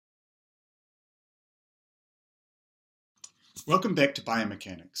Welcome back to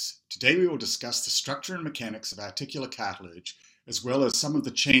Biomechanics. Today we will discuss the structure and mechanics of articular cartilage, as well as some of the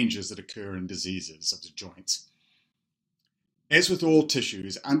changes that occur in diseases of the joints. As with all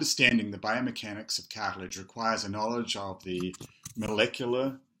tissues, understanding the biomechanics of cartilage requires a knowledge of the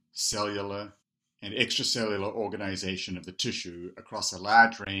molecular, cellular, and extracellular organization of the tissue across a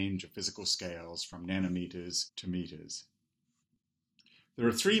large range of physical scales from nanometers to meters. There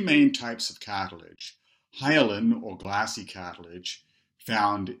are three main types of cartilage: hyaline or glassy cartilage,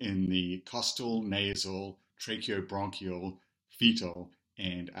 found in the costal, nasal, tracheobronchial, fetal,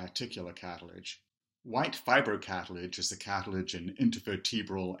 and articular cartilage. White fibrocartilage is the cartilage in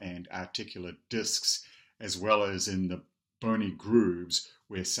intervertebral and articular discs, as well as in the bony grooves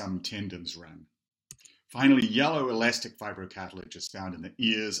where some tendons run. Finally, yellow elastic fibrocartilage is found in the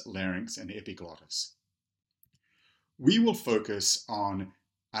ears, larynx, and epiglottis. We will focus on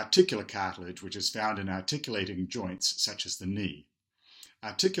articular cartilage, which is found in articulating joints such as the knee.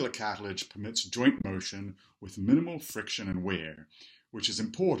 Articular cartilage permits joint motion with minimal friction and wear, which is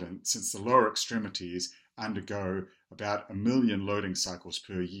important since the lower extremities undergo about 1 million loading cycles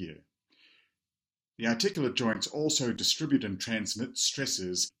per year. The articular joints also distribute and transmit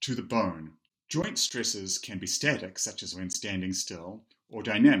stresses to the bone. Joint stresses can be static, such as when standing still, or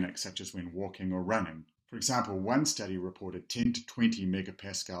dynamic, such as when walking or running. For example, one study reported 10 to 20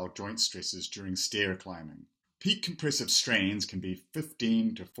 megapascal joint stresses during stair climbing. Peak compressive strains can be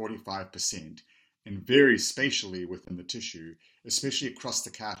 15 to 45% and vary spatially within the tissue, especially across the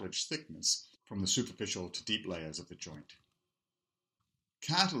cartilage thickness, from the superficial to deep layers of the joint.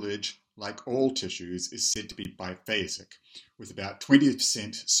 Cartilage, like all tissues, is said to be biphasic, with about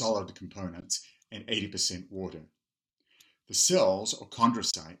 20% solid components and 80% water. The cells, or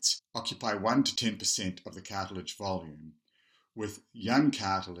chondrocytes, occupy 1 to 10% of the cartilage volume, with young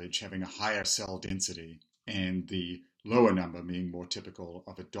cartilage having a higher cell density and the lower number being more typical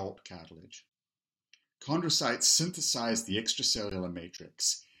of adult cartilage. Chondrocytes synthesize the extracellular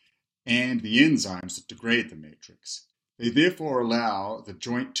matrix and the enzymes that degrade the matrix. They therefore allow the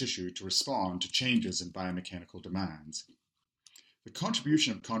joint tissue to respond to changes in biomechanical demands. The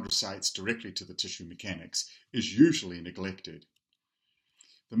contribution of chondrocytes directly to the tissue mechanics is usually neglected.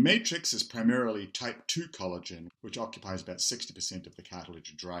 The matrix is primarily type 2 collagen, which occupies about 60% of the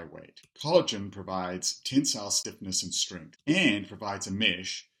cartilage dry weight. Collagen provides tensile stiffness and strength, and provides a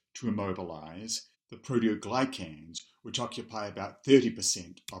mesh to immobilize the proteoglycans, which occupy about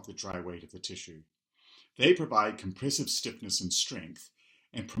 30% of the dry weight of the tissue. They provide compressive stiffness and strength,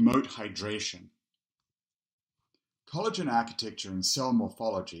 and promote hydration. Collagen architecture and cell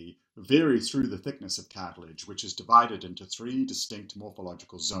morphology vary through the thickness of cartilage, which is divided into 3 distinct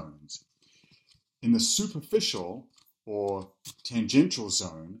morphological zones. In the superficial or tangential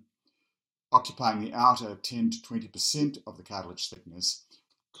zone, occupying the outer 10 to 20% of the cartilage thickness,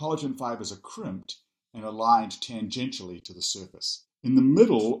 collagen fibers are crimped and aligned tangentially to the surface. In the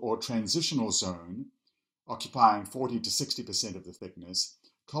middle or transitional zone, occupying 40 to 60% of the thickness,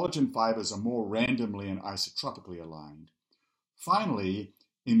 collagen fibers are more randomly and isotropically aligned. Finally,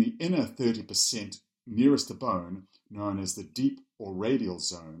 in the inner 30% nearest the bone, known as the deep or radial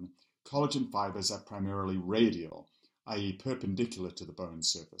zone, collagen fibers are primarily radial, i.e. perpendicular to the bone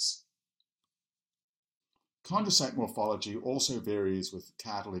surface. Chondrocyte morphology also varies with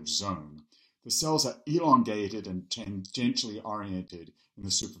cartilage zone. The cells are elongated and tangentially oriented in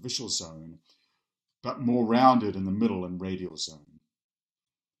the superficial zone, but more rounded in the middle and radial zone.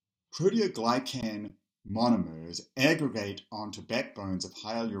 Proteoglycan monomers aggregate onto backbones of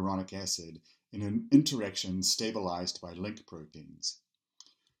hyaluronic acid in an interaction stabilized by link proteins.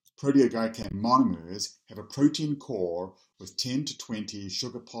 Proteoglycan monomers have a protein core with 10 to 20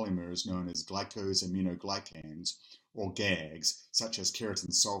 sugar polymers known as glycosaminoglycans, or GAGs, such as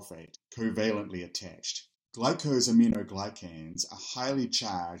keratin sulfate, covalently attached. Glycosaminoglycans are highly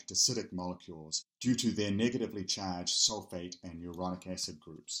charged acidic molecules due to their negatively charged sulfate and uronic acid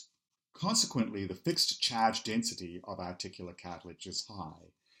groups. Consequently, the fixed charge density of articular cartilage is high,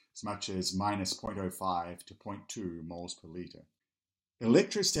 as much as minus 0.05 to 0.2 moles per liter.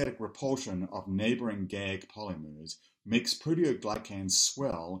 Electrostatic repulsion of neighboring GAG polymers makes proteoglycans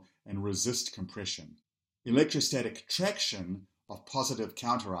swell and resist compression. Electrostatic attraction of positive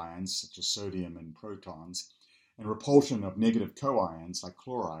counterions, such as sodium and protons, and repulsion of negative coions, like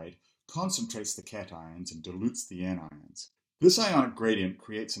chloride, concentrates the cations and dilutes the anions. This ionic gradient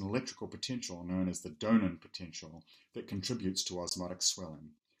creates an electrical potential known as the Donan potential that contributes to osmotic swelling.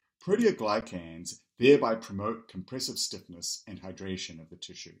 Proteoglycans thereby promote compressive stiffness and hydration of the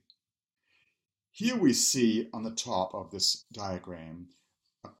tissue. Here we see on the top of this diagram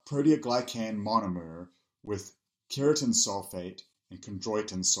a proteoglycan monomer with keratin sulfate and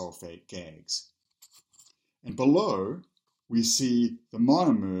chondroitin sulfate gags. And below, we see the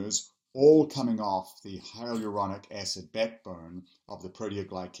monomers all coming off the hyaluronic acid backbone of the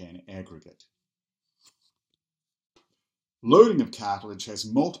proteoglycan aggregate. Loading of cartilage has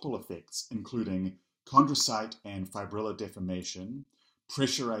multiple effects, including chondrocyte and fibrillar deformation,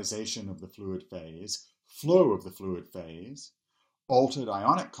 pressurization of the fluid phase, flow of the fluid phase, altered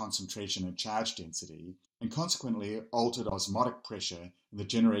ionic concentration and charge density, and consequently altered osmotic pressure and the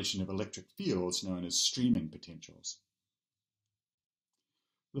generation of electric fields known as streaming potentials.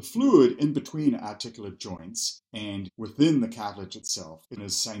 The fluid in between articular joints and within the cartilage itself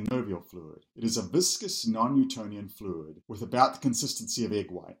is synovial fluid. It is a viscous non-Newtonian fluid with about the consistency of egg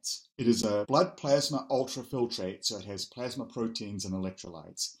whites. It is a blood plasma ultrafiltrate, so it has plasma proteins and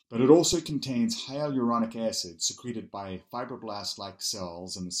electrolytes, but it also contains hyaluronic acid secreted by fibroblast-like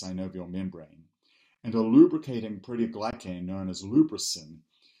cells in the synovial membrane, and a lubricating proteoglycan known as lubricin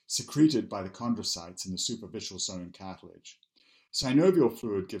secreted by the chondrocytes in the superficial zone cartilage. Synovial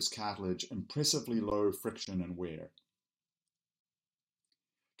fluid gives cartilage impressively low friction and wear.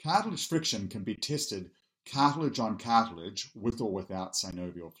 Cartilage friction can be tested cartilage on cartilage with or without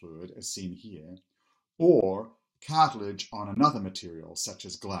synovial fluid, as seen here, or cartilage on another material, such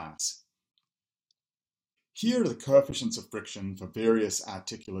as glass. Here are the coefficients of friction for various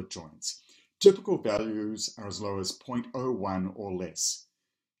articular joints. Typical values are as low as 0.01 or less.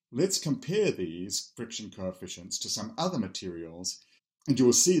 Let's compare these friction coefficients to some other materials, and you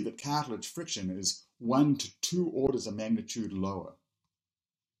will see that cartilage friction is 1 to 2 orders of magnitude lower.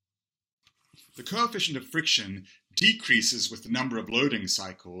 The coefficient of friction decreases with the number of loading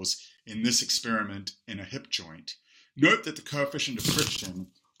cycles in this experiment in a hip joint. Note that the coefficient of friction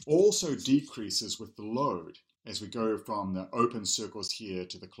also decreases with the load as we go from the open circles here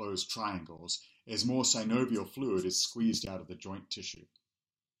to the closed triangles, as more synovial fluid is squeezed out of the joint tissue.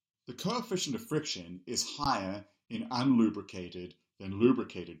 The coefficient of friction is higher in unlubricated than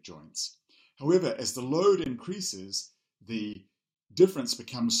lubricated joints. However, as the load increases, the difference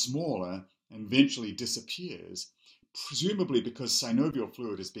becomes smaller and eventually disappears, presumably because synovial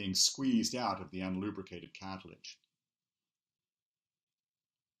fluid is being squeezed out of the unlubricated cartilage.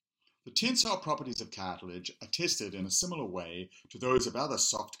 The tensile properties of cartilage are tested in a similar way to those of other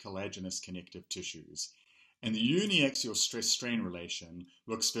soft collagenous connective tissues, and the uniaxial stress-strain relation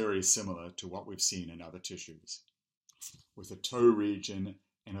looks very similar to what we've seen in other tissues, with a toe region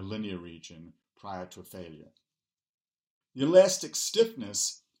and a linear region prior to a failure. The elastic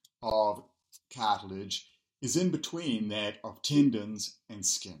stiffness of cartilage is in between that of tendons and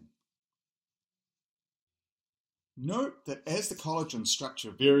skin. Note that as the collagen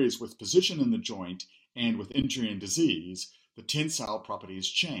structure varies with position in the joint and with injury and disease, the tensile properties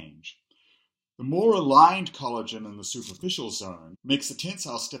change. The more aligned collagen in the superficial zone makes the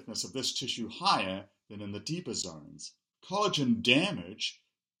tensile stiffness of this tissue higher than in the deeper zones. Collagen damage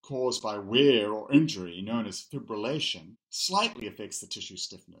caused by wear or injury, known as fibrillation, slightly affects the tissue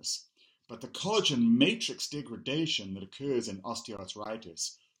stiffness, but the collagen matrix degradation that occurs in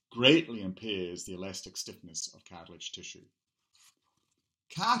osteoarthritis greatly impairs the elastic stiffness of cartilage tissue.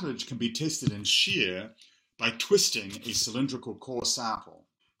 Cartilage can be tested in shear by twisting a cylindrical core sample.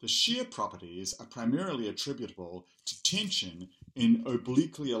 The shear properties are primarily attributable to tension in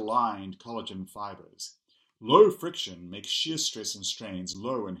obliquely aligned collagen fibers. Low friction makes shear stress and strains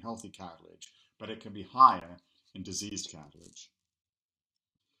low in healthy cartilage, but it can be higher in diseased cartilage.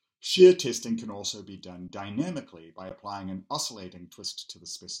 Shear testing can also be done dynamically by applying an oscillating twist to the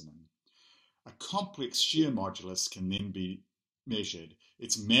specimen. A complex shear modulus can then be measured.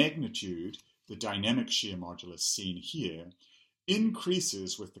 Its magnitude, the dynamic shear modulus seen here,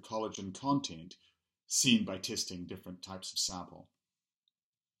 increases with the collagen content seen by testing different types of sample.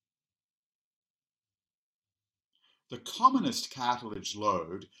 The commonest cartilage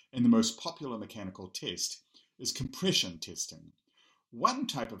load and the most popular mechanical test is compression testing. One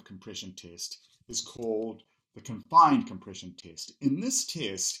type of compression test is called the confined compression test. In this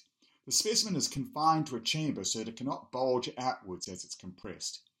test, the specimen is confined to a chamber so that it cannot bulge outwards as it's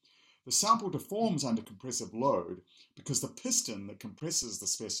compressed. The sample deforms under compressive load because the piston that compresses the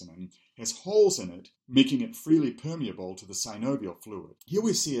specimen has holes in it, making it freely permeable to the synovial fluid. Here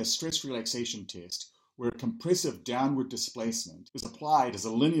we see a stress relaxation test where a compressive downward displacement is applied as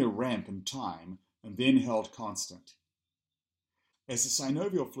a linear ramp in time and then held constant. As the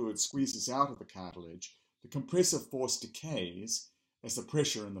synovial fluid squeezes out of the cartilage, the compressive force decays as the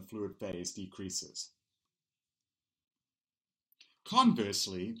pressure in the fluid phase decreases.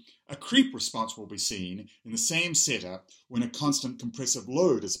 Conversely, a creep response will be seen in the same setup when a constant compressive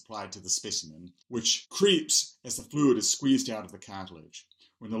load is applied to the specimen, which creeps as the fluid is squeezed out of the cartilage.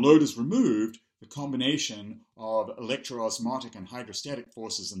 When the load is removed, the combination of electroosmotic and hydrostatic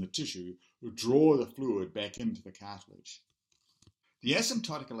forces in the tissue will draw the fluid back into the cartilage. The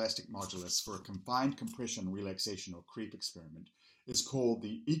asymptotic elastic modulus for a confined compression relaxation or creep experiment is called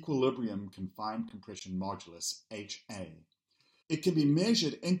the equilibrium confined compression modulus, HA. It can be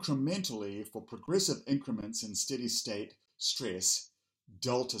measured incrementally for progressive increments in steady state stress,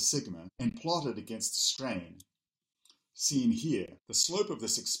 delta sigma, and plotted against the strain. Seen here, the slope of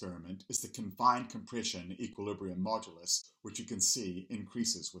this experiment is the confined compression equilibrium modulus, which you can see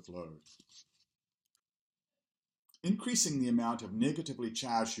increases with load. Increasing the amount of negatively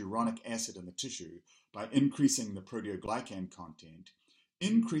charged uronic acid in the tissue by increasing the proteoglycan content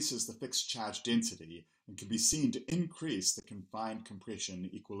increases the fixed charge density and can be seen to increase the confined compression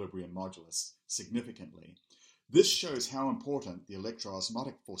equilibrium modulus significantly. This shows how important the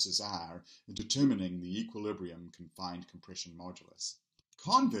electroosmotic forces are in determining the equilibrium confined compression modulus.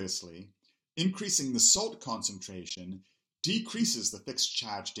 Conversely, increasing the salt concentration decreases the fixed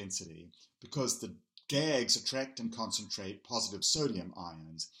charge density because the gags attract and concentrate positive sodium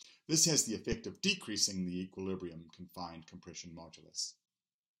ions. This has the effect of decreasing the equilibrium confined compression modulus.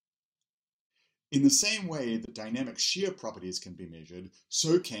 In the same way that dynamic shear properties can be measured,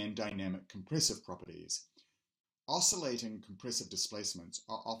 so can dynamic compressive properties. Oscillating compressive displacements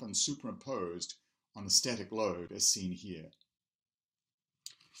are often superimposed on the static load as seen here.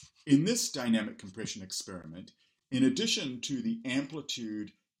 In this dynamic compression experiment, in addition to the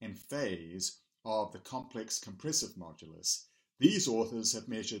amplitude and phase of the complex compressive modulus, these authors have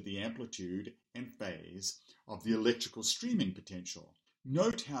measured the amplitude and phase of the electrical streaming potential.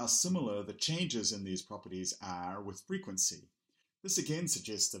 Note how similar the changes in these properties are with frequency. This again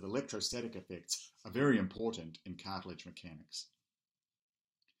suggests that electrostatic effects are very important in cartilage mechanics.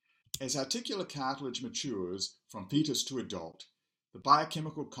 As articular cartilage matures from fetus to adult, the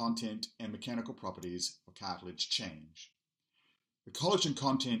biochemical content and mechanical properties of cartilage change. The collagen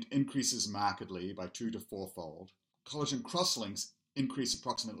content increases markedly by 2 to 4-fold. Collagen crosslinks increase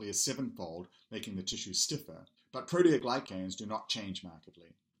approximately a 7-fold, making the tissue stiffer, but proteoglycans do not change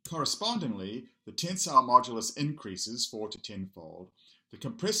markedly. Correspondingly, the tensile modulus increases 4 to 10-fold, the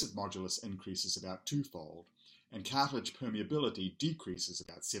compressive modulus increases about 2-fold, and cartilage permeability decreases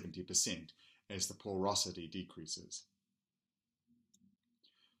about 70% as the porosity decreases.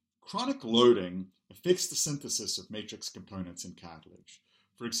 Chronic loading affects the synthesis of matrix components in cartilage.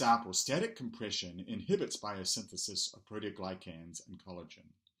 For example, static compression inhibits biosynthesis of proteoglycans and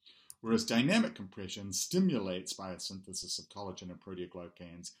collagen, whereas dynamic compression stimulates biosynthesis of collagen and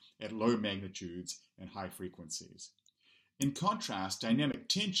proteoglycans at low magnitudes and high frequencies. In contrast, dynamic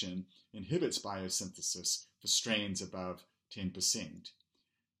tension inhibits biosynthesis for strains above 10%.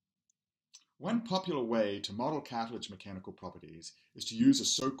 One popular way to model cartilage mechanical properties is to use a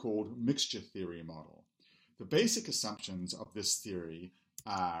so-called mixture theory model. The basic assumptions of this theory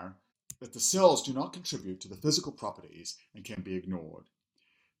are that the cells do not contribute to the physical properties and can be ignored,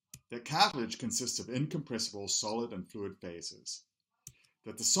 that cartilage consists of incompressible solid and fluid phases,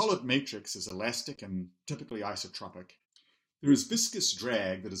 that the solid matrix is elastic and typically isotropic. There is viscous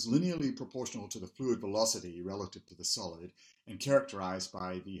drag that is linearly proportional to the fluid velocity relative to the solid and characterized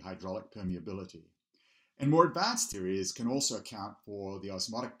by the hydraulic permeability. And more advanced theories can also account for the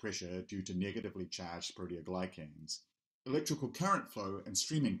osmotic pressure due to negatively charged proteoglycans. Electrical current flow and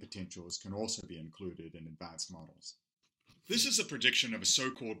streaming potentials can also be included in advanced models. This is a prediction of a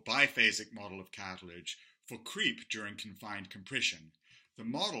so-called biphasic model of cartilage for creep during confined compression. The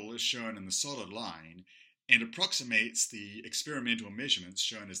model is shown in the solid line and approximates the experimental measurements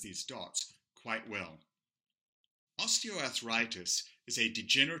shown as these dots quite well. Osteoarthritis is a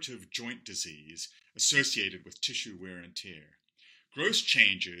degenerative joint disease associated with tissue wear and tear. Gross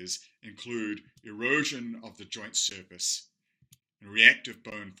changes include erosion of the joint surface and reactive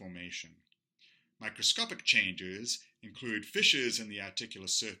bone formation. Microscopic changes include fissures in the articular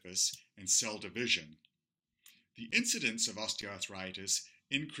surface and cell division. The incidence of osteoarthritis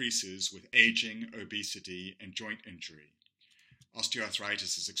increases with aging, obesity, and joint injury.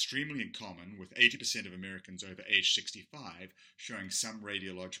 Osteoarthritis is extremely common, with 80% of Americans over age 65 showing some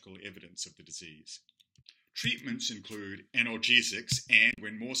radiological evidence of the disease. Treatments include analgesics and,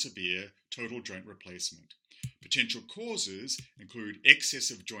 when more severe, total joint replacement. Potential causes include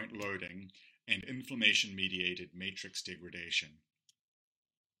excessive joint loading and inflammation-mediated matrix degradation.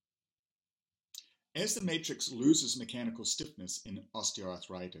 As the matrix loses mechanical stiffness in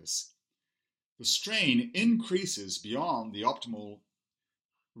osteoarthritis, The strain increases beyond the optimal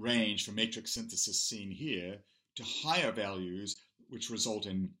range for matrix synthesis seen here to higher values, which result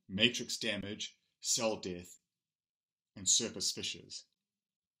in matrix damage, cell death, and surface fissures.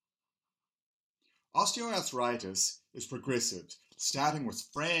 Osteoarthritis is progressive, starting with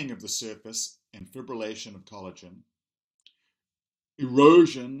fraying of the surface and fibrillation of collagen,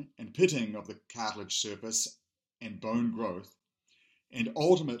 erosion and pitting of the cartilage surface and bone growth, and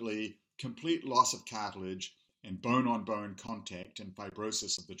ultimately complete loss of cartilage and bone-on-bone contact and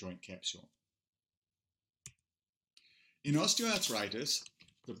fibrosis of the joint capsule. In osteoarthritis,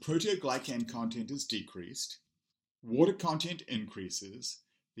 the proteoglycan content is decreased, water content increases,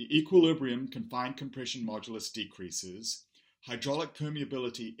 the equilibrium confined compression modulus decreases, hydraulic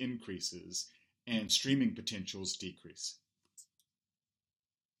permeability increases, and streaming potentials decrease.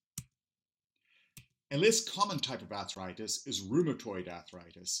 A less common type of arthritis is rheumatoid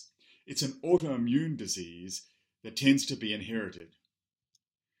arthritis. It's an autoimmune disease that tends to be inherited.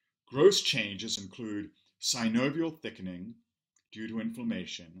 Gross changes include synovial thickening due to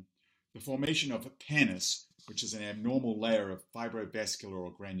inflammation, the formation of a pannus, which is an abnormal layer of fibrovascular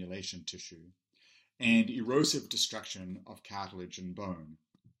or granulation tissue, and erosive destruction of cartilage and bone.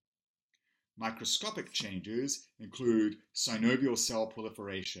 Microscopic changes include synovial cell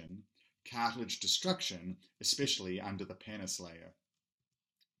proliferation, cartilage destruction, especially under the pannus layer.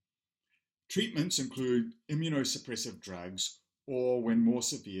 Treatments include immunosuppressive drugs or, when more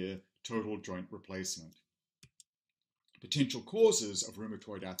severe, total joint replacement. Potential causes of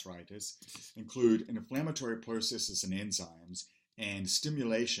rheumatoid arthritis include inflammatory processes and enzymes and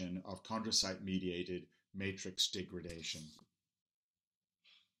stimulation of chondrocyte-mediated matrix degradation.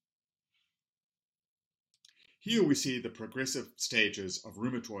 Here we see the progressive stages of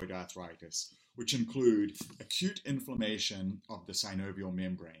rheumatoid arthritis, which include acute inflammation of the synovial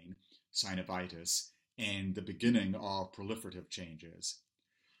membrane, synovitis, and the beginning of proliferative changes.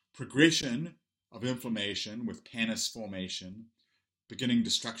 Progression of inflammation with pannus formation, beginning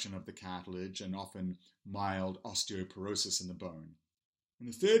destruction of the cartilage, and often mild osteoporosis in the bone. In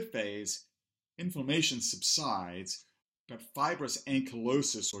the third phase, inflammation subsides, but fibrous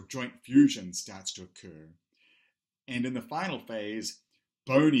ankylosis or joint fusion starts to occur. And in the final phase,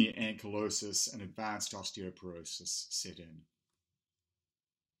 bony ankylosis and advanced osteoporosis set in.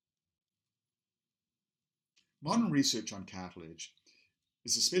 Modern research on cartilage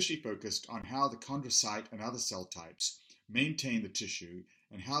is especially focused on how the chondrocyte and other cell types maintain the tissue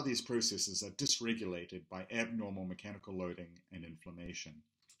and how these processes are dysregulated by abnormal mechanical loading and inflammation.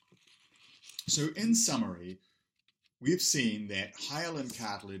 So in summary, we've seen that hyaline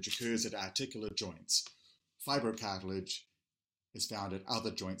cartilage occurs at articular joints. Fibrocartilage is found at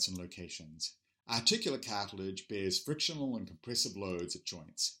other joints and locations. Articular cartilage bears frictional and compressive loads at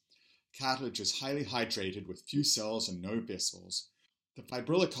joints. Cartilage is highly hydrated with few cells and no vessels. The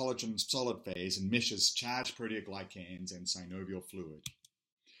fibrillar collagen solid phase enmeshes charged proteoglycans and synovial fluid.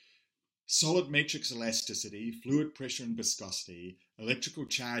 Solid matrix elasticity, fluid pressure and viscosity, electrical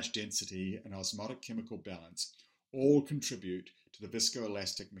charge density, and osmotic chemical balance all contribute to the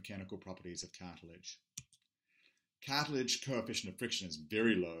viscoelastic mechanical properties of cartilage. Cartilage coefficient of friction is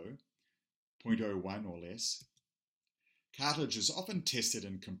very low, 0.01 or less. Cartilage is often tested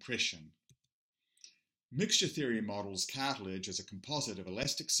in compression. Mixture theory models cartilage as a composite of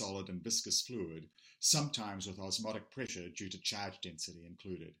elastic solid and viscous fluid, sometimes with osmotic pressure due to charge density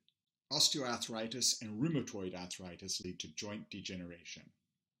included. Osteoarthritis and rheumatoid arthritis lead to joint degeneration.